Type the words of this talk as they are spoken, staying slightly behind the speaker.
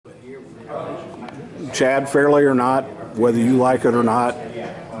Chad, fairly or not, whether you like it or not,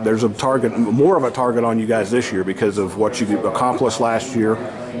 there's a target, more of a target on you guys this year because of what you accomplished last year,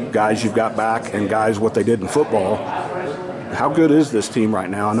 guys you've got back, and guys what they did in football. How good is this team right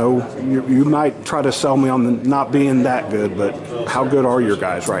now? I know you might try to sell me on the not being that good, but how good are your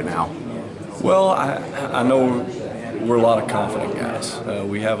guys right now? Well, I know we're a lot of confident guys.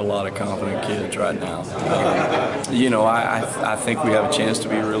 We have a lot of confident kids right now. I think we have a chance to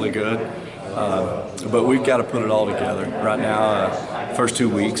be really good, but we've got to put it all together. Right now, first 2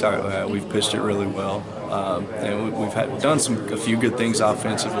 weeks, we've pitched it really well, and we've done a few good things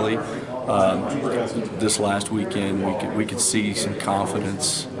offensively. This last weekend, we could see some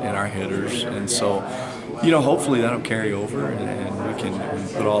confidence in our hitters, and so, hopefully that'll carry over, and we can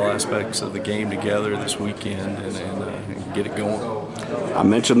put all aspects of the game together this weekend and get it going. I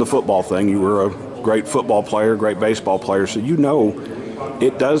mentioned the football thing. You were a great football player, great baseball player, so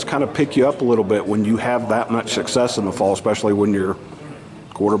it does kind of pick you up a little bit when you have that much success in the fall, especially when your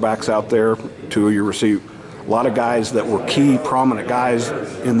quarterback's out there, two of your receivers. A lot of guys that were key, prominent guys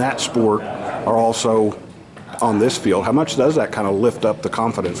in that sport are also on this field. How much does that kind of lift up the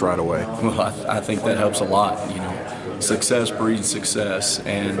confidence right away? Well, I think that helps a lot. Success breeds success,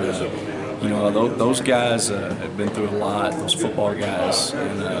 and those guys have been through a lot. Those football guys,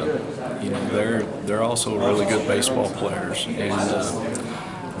 and they're also really good baseball players, and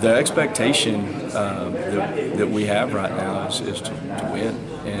the expectation that we have right now is to win,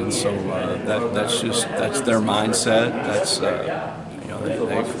 and so that's their mindset.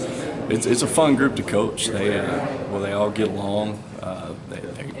 It's a fun group to coach. They all get along.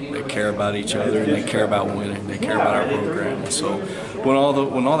 They care about each other, and they care about winning. They care about our program. And so when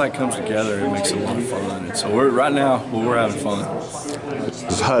all that comes together, it makes it a lot of fun. And so right now we're having fun.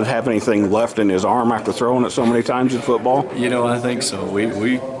 Does Hud have anything left in his arm after throwing it so many times in football? I think so.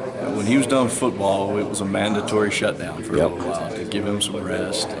 When he was done with football, it was a mandatory shutdown for a little while to give him some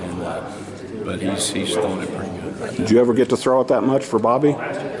rest. But he's throwing it pretty good right now. Did you ever get to throw it that much for Bobby?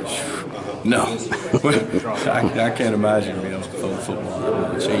 No, I can't imagine throwing football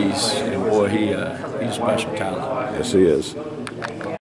that much. He's a special talent. Yes, he is.